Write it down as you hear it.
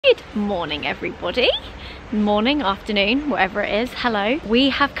Good morning, everybody. Morning, afternoon, whatever it is. Hello. We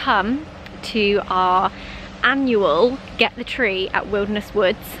have come to our annual Get the Tree at Wilderness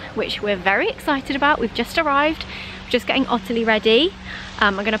Woods, which we're very excited about. We've just arrived. We're just getting Ottilie ready.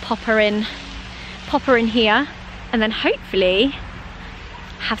 I'm gonna pop her in here, and then hopefully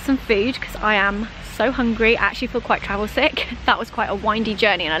have some food because I am so hungry. I actually feel quite travel sick. That was quite a windy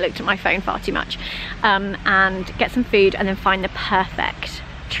journey and I looked at my phone far too much. And get some food and then find the perfect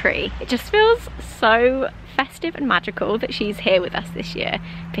tree. It just feels so festive and magical that she's here with us this year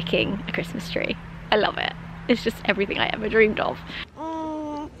picking a Christmas tree. I love it. It's just everything I ever dreamed of.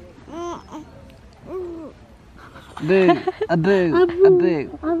 Boo, a boo, a boo.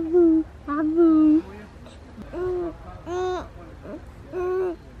 A boo.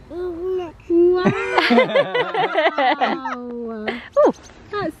 Oh,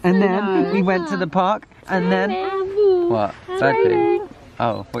 and then we went to the park, and then what? Bird.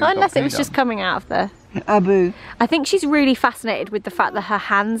 Oh, unless it was just coming out of the. Abu. I think she's really fascinated with the fact that her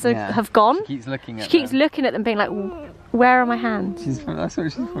hands have gone. She keeps looking at. She keeps looking at them, being like, "Where are my hands?" That's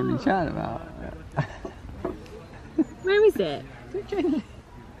what she's probably chatting about. Where is it?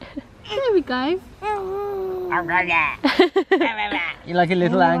 There we go. You're like a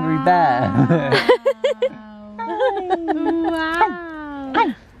little angry bear. Wow.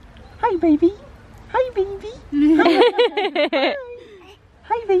 Hi. Hi, baby. Hi, baby.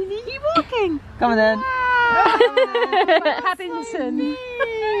 Hi, baby. You walking? Come on then. Paddington.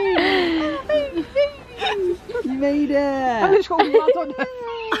 You made it. Oh, it's got mud on her.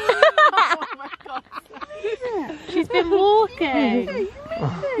 Oh my God. She's been walking.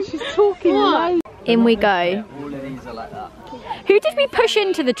 She's talking. In we go. All of these are like that. Who did we push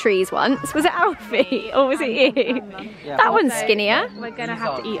into the trees once? Was it Alfie or was it you? Yeah. That one's skinnier. We're gonna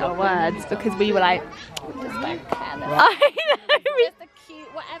have to eat our words because we were like, we just don't care. I know. Just a cute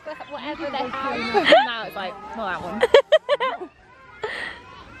whatever they have. Now it's like, not that one.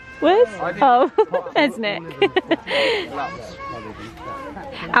 Where's? Oh, there's Nick.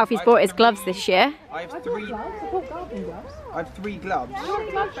 Alfie's bought his gloves this year. I have three gloves.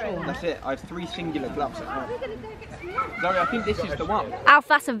 That's it. I have 3 singular gloves at home. Zoe, I think this is the one. Alf,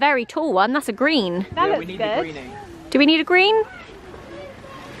 that's a very tall one. That's a green. Yeah, we need the greenie. Do we need a green?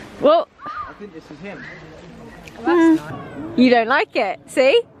 Well, I think this is him. you don't like it.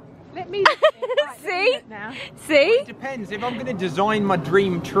 See? Let me See? now. See? It depends. If I'm going to design my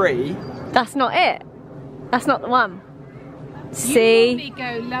dream tree. That's not it. That's not the one. See? You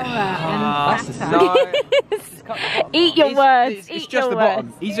go lower and fatter. No. Eat your words. It's Eat just your the words.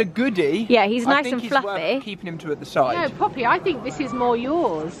 bottom. He's a goodie. Yeah, he's nice I think and he's fluffy. Worth keeping him to at the side. No, Poppy, I think this is more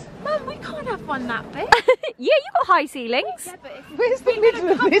yours. Mum, we can't have one that big. Yeah, you got high ceilings. Yeah, but if where's the middle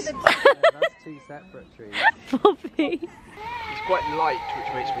of this? That's 2 separate trees. Poppy. He's quite light, which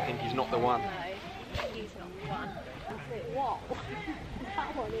makes me think he's not the one. He's not the one. What?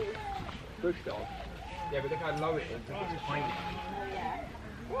 That one is. Bush dog. Yeah, but look how low it is. It's tiny.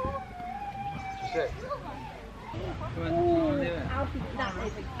 Sick. Alfie, that's a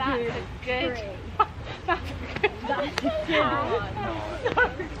good. That's a good one.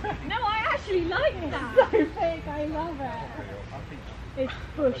 No, I actually like that. So big, I love it. It's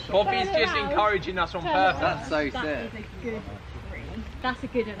bush. Poppy's just encouraging us on purpose. That's so sick. That is a good green. That's a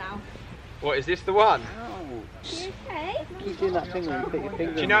good one, Alf. What, is this the one? Okay. Keep doing that thing where you put your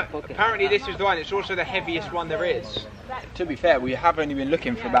finger Do you in know, your pocket. apparently this is the one. It's also the heaviest one there is. To be fair, we have only been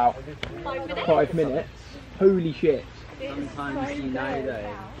looking for about 5 minutes. Holy shit. Sometimes you know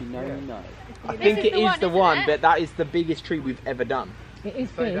though. You know you know. I think it is the one, but that is the biggest tree we've ever done. It is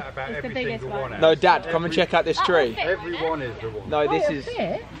big. It's the biggest one. No, Dad, come and check out this tree. Every one is the one. No, this is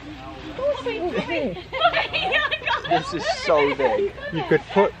this is so big. You could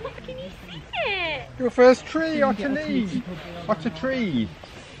put Can you see it? your first tree, Ottilie. Otter tree.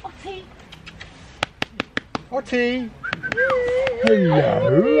 Ottie. Ottie.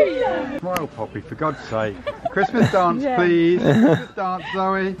 Hello. Smile, Poppy, for God's sake. Christmas dance, please. Christmas dance,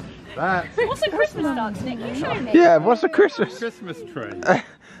 Zoe. That's What's a Christmas dance, Nick? You show me. Yeah, what's a Christmas? Christmas tree.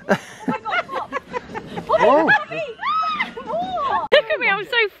 Oh. Look at me, I'm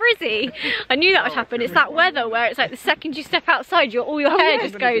so frizzy. I knew that would happen. It's that weather where it's like the second you step outside, all your hair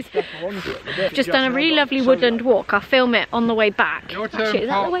just goes. Just done a really lovely woodland walk. I'll film it on the way back. Your turn, Actually, is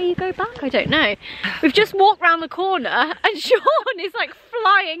that Pop. the way you go back? I don't know. We've just walked round the corner and Sean is like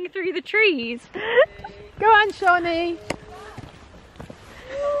flying through the trees. Go on, Shawnee.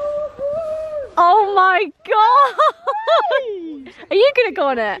 Oh my god! Are you gonna go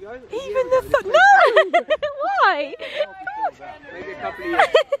on it? Even the No! Why? Maybe a couple of years.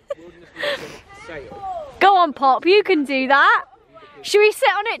 Go on, Pop, you can do that. Should we sit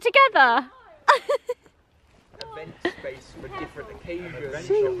on it together? Event space for different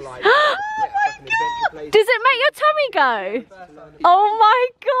occasions. Like, Oh my god! Does it make your tummy go? Oh my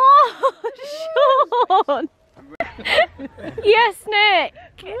god, Sean! Yes, Nick!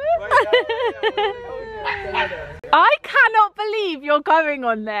 I cannot believe you're going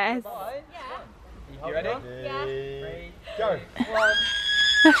on this. You ready? Yeah. Go.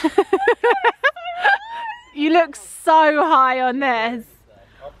 You look so high on this.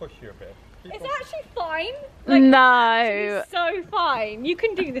 I'll push you a bit. It's actually fine. No, It's so fine. You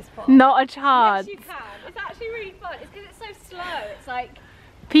can do this part. not a chance. Yes, you can. It's actually really fun. It's because it's so slow. It's like,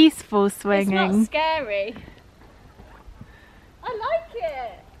 Peaceful it's not swinging. scary. I like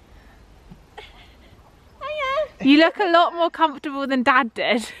it. Hiya. You look a lot more comfortable than Dad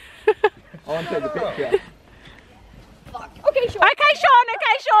did. I want to take the picture. Okay, sure. Okay, Sean,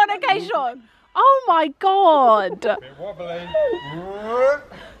 okay, Sean, okay, Sean. Oh my god. Bit wobbly.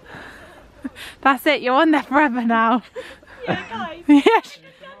 That's it, you're on there forever now. Yeah, guys. Yes.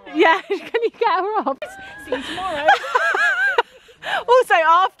 Yeah, can you get her off? See you tomorrow. Also,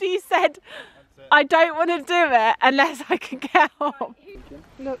 after you said, I don't want to do it unless I can get off.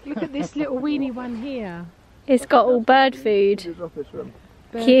 Look at this little weenie one here. It's got all bird food.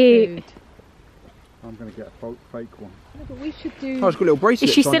 Bird Cute. food. I'm going to get a fake one. No, but we should do. Oh, it's got little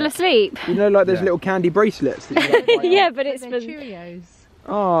bracelets. Is she on still it. asleep? You know, like those Yeah. little candy bracelets. That you like, Yeah, but it's They're for... Cheerios.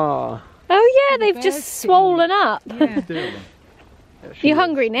 Oh. Oh yeah, they've bird just food. swollen up. Yeah. Steal them. You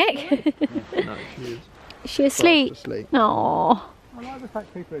hungry, Nick? No, she is. Is she asleep? Asleep. Aww. I like the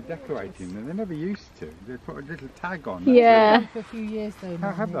fact people are decorating them. They never used to. They put a little tag on. Yeah. For a few years though.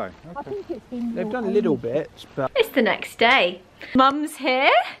 How have hasn't they? it? I Okay. think it's been. They've more done only- little bits, but It's the next day. Mum's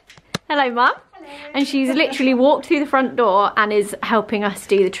here. Hello, Mum. And she's literally walked through the front door and is helping us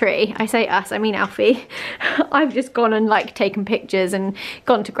do the tree. I say us, I mean Alfie. I've just gone and like taken pictures and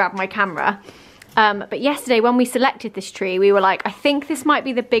gone to grab my camera. But yesterday when we selected this tree, we were like, I think this might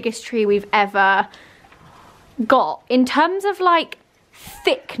be the biggest tree we've ever got. In terms of like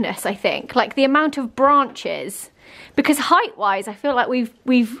thickness, I think. Like the amount of branches. Because height-wise, I feel like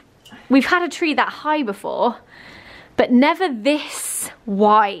we've had a tree that high before. But never this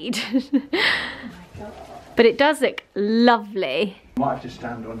wide. But it does look lovely. might have to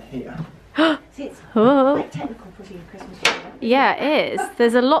stand on here. Oh. Technical putting a Christmas tree up. Yeah, it is.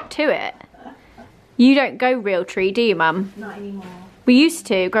 There's a lot to it. You don't go real tree, do you, Mum? Not anymore. We used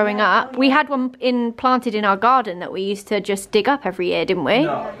to, growing up. We had one planted in our garden that we used to just dig up every year, didn't we?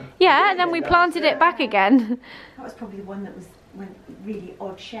 No. Yeah, and then we planted it back again. That was probably the one that went really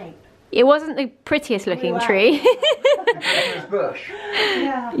odd shape. It wasn't the prettiest looking tree. Bush.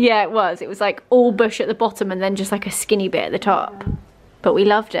 Yeah. Yeah, it was. It was like all bush at the bottom and then just like a skinny bit at the top. But we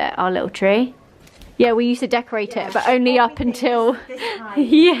loved it, our little tree. Yeah, we used to decorate it, but only up until... This high.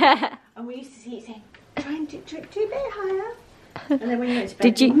 Yeah. And we used to see it saying, try and do a bit higher. And then when you went to bed,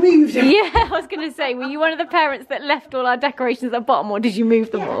 Did you moved it. Yeah, I was going to say, were you one of the parents that left all our decorations at the bottom, or did you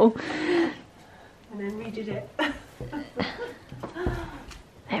move them all? And then redid it.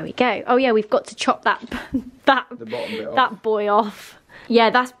 There we go. Oh yeah, we've got to chop that The bottom bit off. that boy off. Yeah,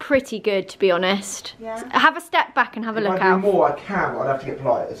 that's pretty good, to be honest. Yeah. Have a step back and have a If look I do out. more, I can, but I'd have to get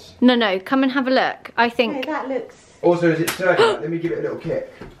pliers. No, come and have a look. I No, think that looks... Also, is it circular? Let me give it a little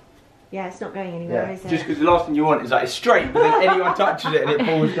kick. Yeah, it's not going anywhere, Yeah. is it? Just because the last thing you want is like it's straight, but then anyone touches it and it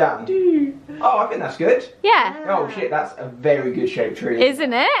falls down. Oh, I think that's good. yeah. Oh shit, that's a very good shaped tree.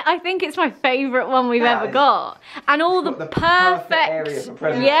 Isn't it? I think it's my favourite one we've That ever is- got. And all the got the perfect area perfect... for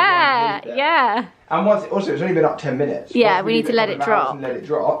presents Yeah, underneath it. yeah. And once, also, it's only been up 10 minutes. Yeah, Once we need leave to let a it couple of hours drop. and let it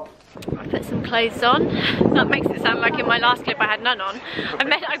drop. I put some clothes on. That makes it sound like in my last clip I had none on.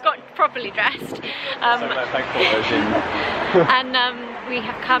 I got properly dressed. And we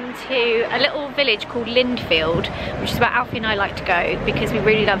have come to a little village called Lindfield, which is where Alfie and I like to go because we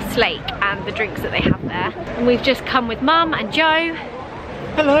really love Slake and the drinks that they have there. And we've just come with Mum and Joe.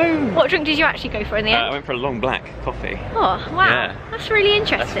 Hello! What drink did you actually go for in the end? I went for a long black coffee. Oh, wow. Yeah. That's really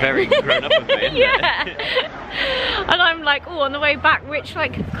interesting. That's very grown up of me, isn't Yeah. it? And I'm like, oh, on the way back, which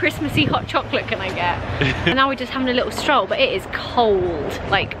like Christmassy hot chocolate can I get? And now we're just having a little stroll, but it is cold,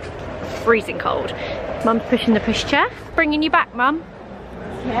 like freezing cold. Mum's pushing the pushchair. Bringing you back, Mum.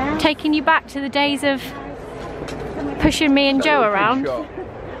 Yeah. Taking you back to the days of pushing me and Joe around.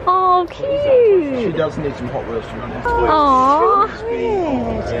 Oh, She cute. does need some Hot Wheels to be honest. Aww.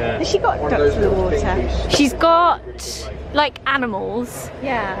 Has she got One of ducks those in the little water? thingies. She's got like animals.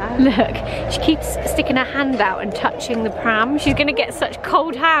 Yeah. Look, she keeps sticking her hand out and touching the pram. She's gonna get such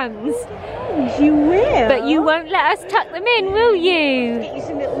cold hands. You will. But you won't let us tuck them in, will you? Get you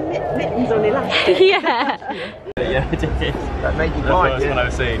some little mittens on elastic. Yeah. Yeah, it is. That made you The blind. first one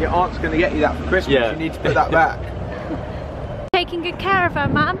I've seen. Your aunt's going to get you that for Christmas. Yeah. You need to put that back. Taking good care of her,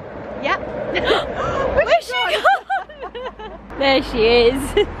 ma'am. Yep. Where's she gone? There she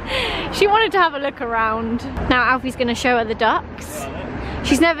is. She wanted to have a look around. Now Alfie's going to show her the ducks.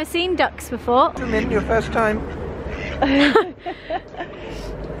 She's never seen ducks before. Come in, your first time.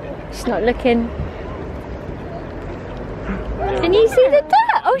 She's not looking. Can you see the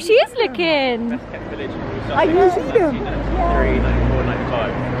duck? Oh, she is looking. I can see them.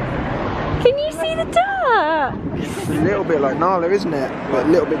 Can you see the duck? It's a little bit like Nala, isn't it? But a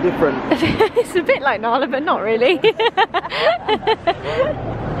little bit different. It's a bit like Nala, but not really.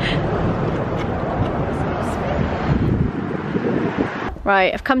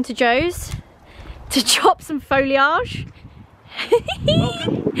 Right, I've come to Joe's to chop some foliage.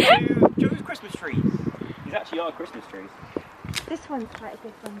 Welcome to Joe's Christmas trees. These actually are Christmas trees. This one's quite a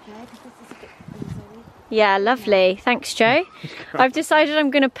good one, Joe, because this is a bit easy. Yeah, lovely. Thanks, Joe. I've decided I'm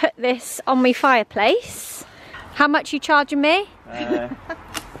going to put this on my fireplace. How much are you charging me?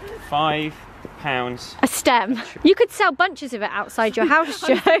 £5. A stem. You could sell bunches of it outside your house,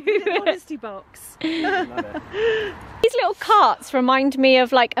 Joe. Honesty box. These little carts remind me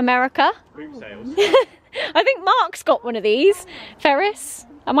of like America. Boot sales. I think Mark's got one of these. Ferris,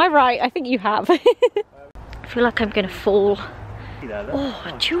 am I right? I think you have. I feel like I'm going to fall.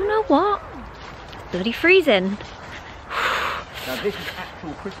 Oh, do you know what? It's bloody freezing. Now this is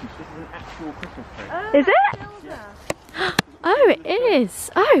actual Christmas. This is an actual Christmas tree. Is it? Oh, it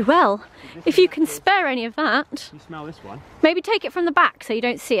is. Oh, well, if you can spare any of that. You smell this one? Maybe take it from the back so you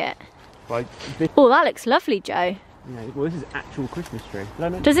don't see it. Like this. Oh, that looks lovely, Joe. Yeah, well, this is actual Christmas tree.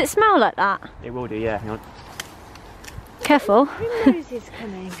 Does it smell like that? It will do, yeah. Hang on. Careful. Who knows is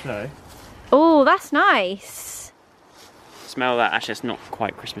coming? So. Oh, that's nice. Smell that. Actually, it's not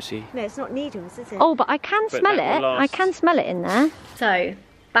quite Christmassy. No, it's not needles, is it? Oh, but I can But smell that it. will I last. can smell it in there. So,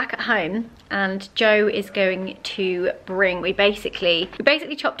 back at home, and Joe is going to bring, we basically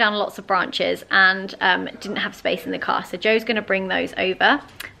chopped down lots of branches and didn't have space in the car. So Joe's going to bring those over,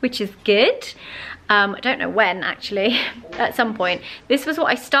 which is good. I don't know when, actually, at some point. This was what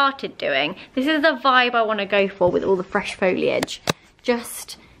I started doing. This is the vibe I want to go for with all the fresh foliage.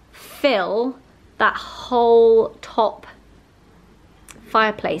 Just fill that whole top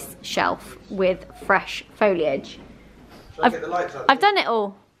fireplace shelf with fresh foliage. Shall I get the lights out? I've done it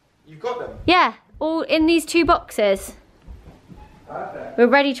all. You've got them? Yeah, all in these 2 boxes. Perfect. We're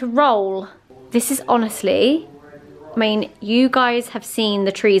ready to roll. This is honestly, I mean, you guys have seen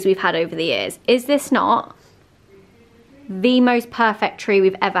the trees we've had over the years. Is this not the most perfect tree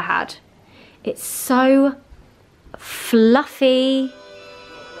we've ever had? It's so fluffy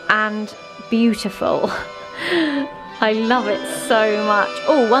and beautiful. I love it so much.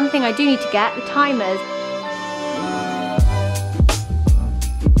 Oh, one thing I do need to get, the timers.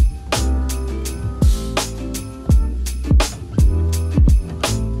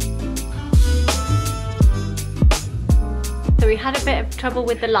 So we had a bit of trouble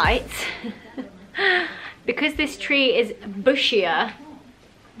with the lights. Because this tree is bushier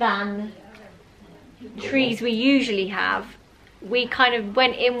than trees we usually have, we kind of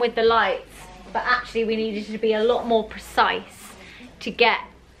went in with the lights, but actually we needed to be a lot more precise to get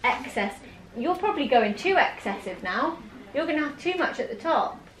excess. You're probably going too excessive now. You're going to have too much at the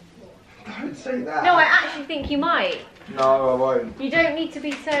top. Don't say that. No, I actually think you might. No, I won't. You don't need to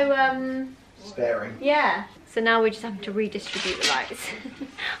be so, Staring. yeah. So now we just have to redistribute the lights.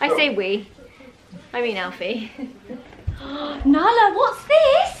 I say we. I mean Alfie. Nala, what's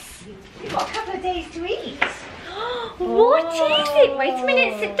this? We've got a couple of days to eat. What is it? Wait a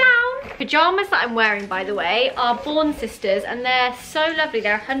minute, sit down. Pyjamas that I'm wearing, by the way, are Born Sisters, and they're so lovely.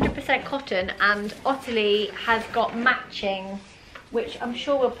 They're 100% cotton, and Ottilie has got matching, which I'm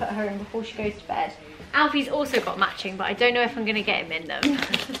sure we'll put her in before she goes to bed. Alfie's also got matching, but I don't know if I'm going to get him in them.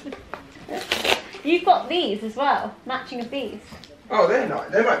 You've got these as well, matching of these. Oh, they're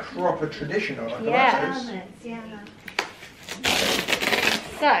not. They're like proper traditional. Like Yeah. Yeah.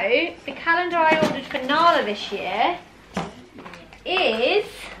 So, the calendar I ordered for Nala this year is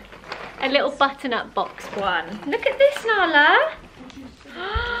a little button-up box one. Look at this, Nala.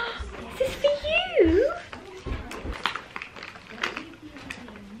 Is this for you?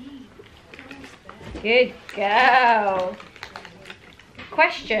 Good girl.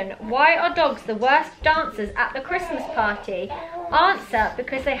 Question, why are dogs the worst dancers at the Christmas party? Answer,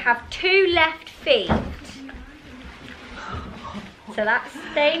 because they have 2 left feet. So that's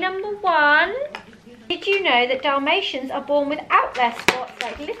stay number 1. Did you know that Dalmatians are born without their spots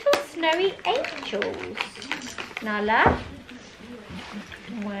like little snowy angels? Nala?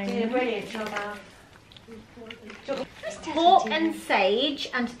 Doing a brilliant job, Al. Pork and sage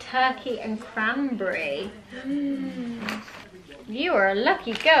and turkey and cranberry. You are a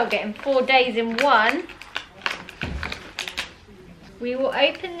lucky girl getting 4 days in one. We will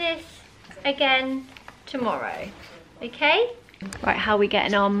open this again tomorrow, okay? Right, how are we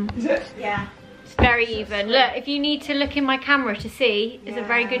getting on? Is it? Yeah. It's very even. Look, if you need to look in my camera to see, it's a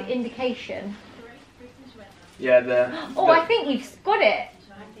very good indication. Yeah, Oh, I think you've got it.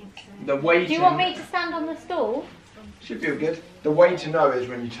 the way Do you want me to stand on the stool? Should feel good. The way to know is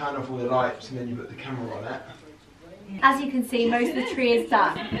when you turn off all the lights and then you put the camera on it. As you can see, most of the tree is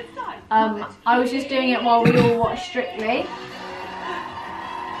done. I was just doing it while we all watched Strictly.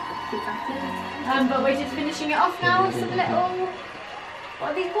 But we're just finishing it off now with some little,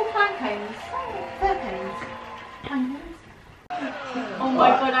 what are these called? Pine cones? Fir cones. Pine cones. Oh my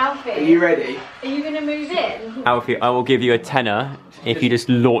god, Alfie. Are you ready? Are you going to move in? Alfie, I will give you a tenner if you just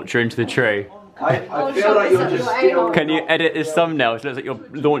launch her into the tree. I feel like you're just still... Can you edit this thumbnail so it looks like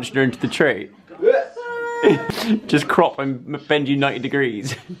you're launching her into the tree? Just crop and bend you 90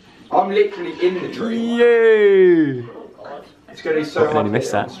 degrees. I'm literally in the tree. Yay! It's going to be so hard to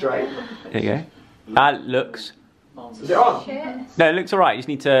miss get that. it on straight. There you go. That looks... Is it on? No, it looks alright. You just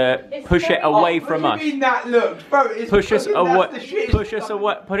need to push it away from us. What do you mean that looks? Bro, it's Push us away. that's the shittest Push us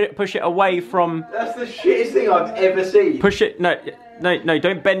away. Push it away from. That's the shittest thing I've ever seen. Push it. No.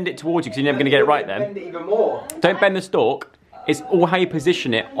 Don't bend it towards you because you're never going to get it right then. Bend it even more. Don't bend the stalk. It's all how you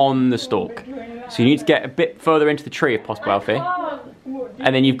position it on the stalk. So you need to get a bit further into the tree if possible, Alfie.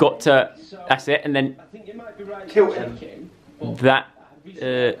 And then you've got to. That's it. And then Tilt him. that.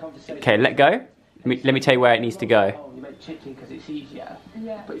 Okay, let go. Let me tell you where it needs to go. You make chicken because it's easier.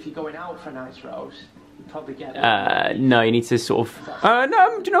 Yeah. But if you're going out for a nice roast, you probably get it. No, you need to sort of.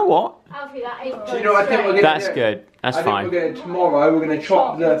 No, do you know what? Alfie, that ain't Do you know what I think we're going to do? That's good. That's fine. I think we're going to, tomorrow, we're going to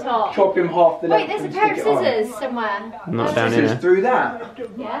chop him half the Wait, length there's a and pair of stick it on. scissors somewhere. Not down Scissors here. through that.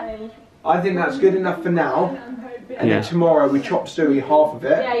 Yeah? I think that's good enough for now. And Yeah. then tomorrow we chop Stewie half of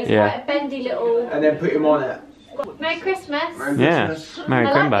it. Yeah, he's Yeah. quite a bendy little... And then put him on it. Merry Christmas. Yeah. Merry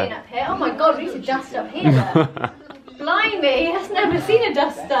I like being Crimbo. up here. Oh my god, we need to dust up here. Look. Blimey, I've never seen a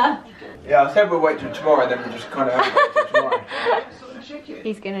duster. Yeah, I said we'll wait till tomorrow, then we'll just kind of have it till tomorrow.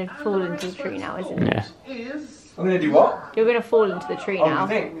 He's going to fall into the tree now, isn't he? Yeah. I'm going to do what? You're going to fall into the tree Oh, now. you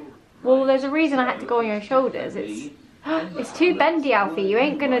think? Well, there's a reason I had to go on your shoulders. It's too bendy, Alfie. You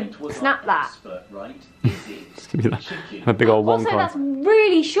ain't going to snap that. It's gonna be like a big old Also, wonk that's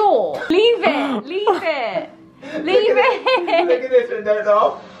really short. Leave it. Leave it. Leave Look it. at this and don't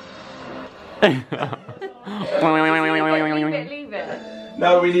laugh. Leave it.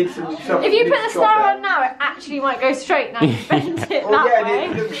 No, we need something. If you put the star on now, it actually might go straight now. You bend it Oh that yeah, way.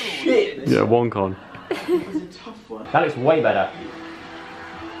 it looks shit. Yeah, wonk on. That looks way better.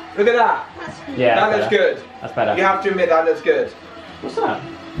 Look at that. Yeah. That looks good. That's better. You have to admit that looks good. What's that?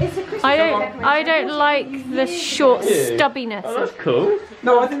 It's a Christmas I don't like the short stubbiness. Oh, that's cool.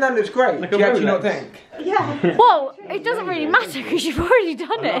 No, I think that looks great. Like Do a you actually not Rolex. think? Yeah. Well, it doesn't really matter because you've already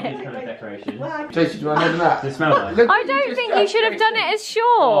done it. Tracy, do you want to know that? It smells nice. Look, I don't think you should have done it as short.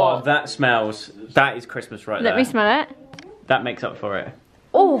 Oh, that smells. That is Christmas right there. Let me smell it. That makes up for it.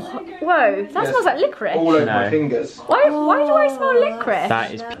 Oh, whoa, that smells like licorice. all over No. my fingers. Why do I smell licorice?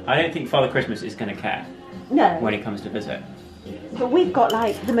 That is. I don't think Father Christmas is going to care No, when he comes to visit. but we've got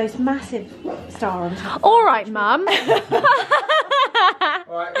like the most massive star on top. All right, Mum. Alright,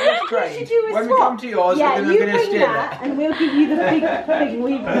 that's great. should do a When we swap. come to yours, Yeah, we're you going to bring steal that, it. and we'll give you the big thing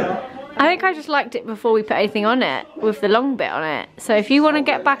we've got. I think I just liked it before we put anything on it, with the long bit on it. So if you want to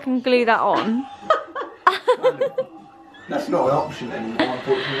get back and glue that on, That's not an option anymore,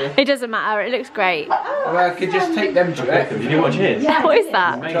 unfortunately. it doesn't matter. It looks great. Well, I could just take them to it. Did you watch his? Yeah. What is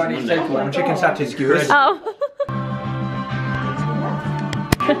that? Chinese takeaway, chicken satay skewers. Oh.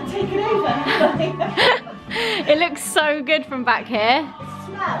 Take it over. It looks so good from back here, It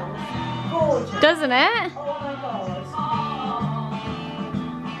smells gorgeous. doesn't it? Oh my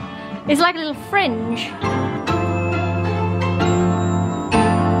god. It's like a little fringe.